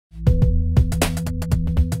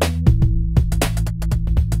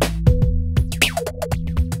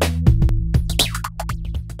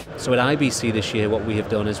So at IBC this year, what we have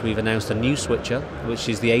done is we've announced a new switcher, which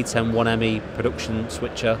is the Atem-1ME production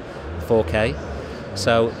switcher 4K.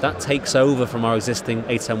 So that takes over from our existing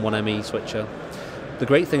Atem-1ME switcher. The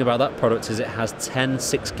great thing about that product is it has 10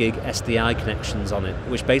 6GB SDI connections on it,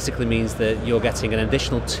 which basically means that you're getting an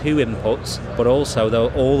additional 2 inputs, but also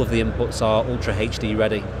though all of the inputs are Ultra HD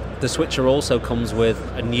ready. The switcher also comes with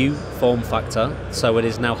a new form factor, so it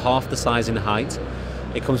is now half the size in height.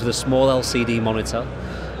 It comes with a small LCD monitor,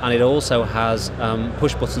 and it also has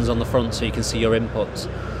push buttons on the front so you can see your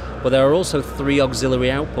inputs. But there are also 3 auxiliary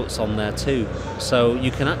outputs on there too. So you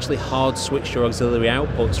can actually hard switch your auxiliary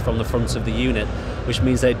outputs from the front of the unit, which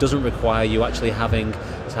means that it doesn't require you actually having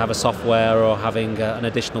to have a software or having an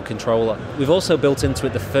additional controller. We've also built into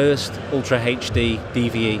it the first Ultra HD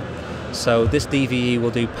DVE. So this DVE will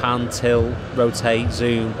do pan, tilt, rotate,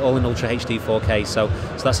 zoom, all in Ultra HD 4K. So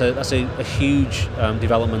that's a huge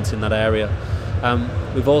development in that area.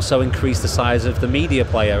 We've also increased the size of the media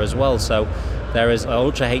player as well. So there is an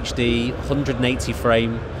Ultra HD 180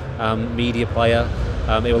 frame media player.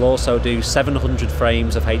 It will also do 700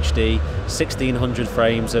 frames of HD, 1600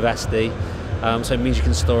 frames of SD. So it means you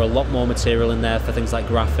can store a lot more material in there for things like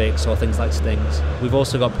graphics or things like stings. We've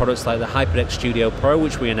also got products like the Hyperdeck Studio Pro,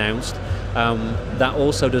 which we announced. That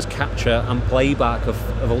also does capture and playback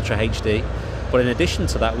of Ultra HD. But in addition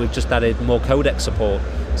to that, we've just added more codec support.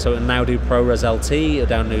 So it will now do ProRes LT, it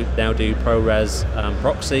will now do ProRes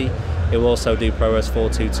Proxy. It will also do ProRes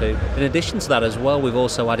 422. In addition to that as well, we've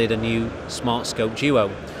also added a new SmartScope Duo.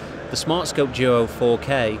 The SmartScope Duo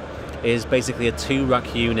 4K is basically a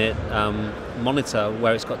 2-rack unit monitor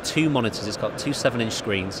where it's got 2 monitors. It's got 2 7-inch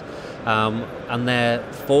screens, and their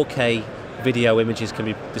 4K video images can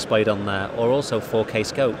be displayed on there, or also 4K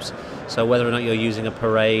scopes. So whether or not you're using a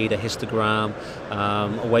parade, a histogram,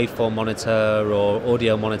 a waveform monitor, or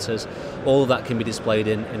audio monitors, all of that can be displayed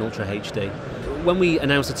in Ultra HD. When we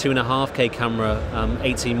announced a 2.5K camera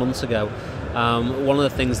 18 months ago, one of the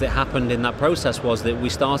things that happened in that process was that we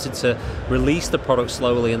started to release the product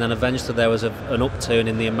slowly, and then eventually there was an upturn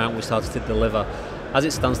in the amount we started to deliver. As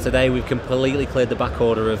it stands today, we've completely cleared the back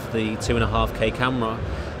order of the 2.5K camera.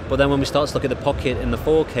 But then when we start to look at the Pocket in the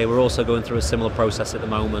 4K, we're also going through a similar process at the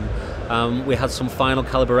moment. We had some final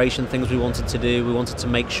calibration things we wanted to do. We wanted to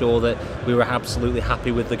make sure that we were absolutely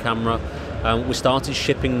happy with the camera. We started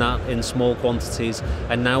shipping that in small quantities,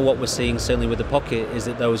 and now what we're seeing, certainly with the Pocket, is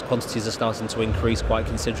that those quantities are starting to increase quite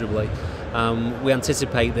considerably. We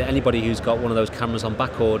anticipate that anybody who's got one of those cameras on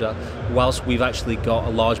back order, whilst we've actually got a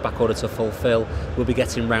large back order to fulfill, will be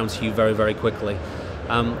getting round to you very, very quickly.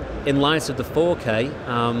 In light of the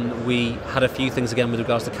 4K, we had a few things again with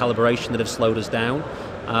regards to calibration that have slowed us down.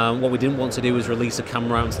 What we didn't want to do was release a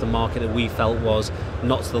camera out into the market that we felt was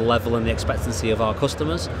not to the level and the expectancy of our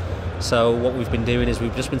customers. So what we've been doing is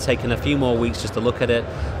we've just been taking a few more weeks just to look at it,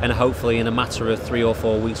 and hopefully in a matter of 3 or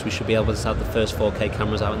 4 weeks we should be able to have the first 4K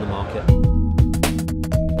cameras out in the market.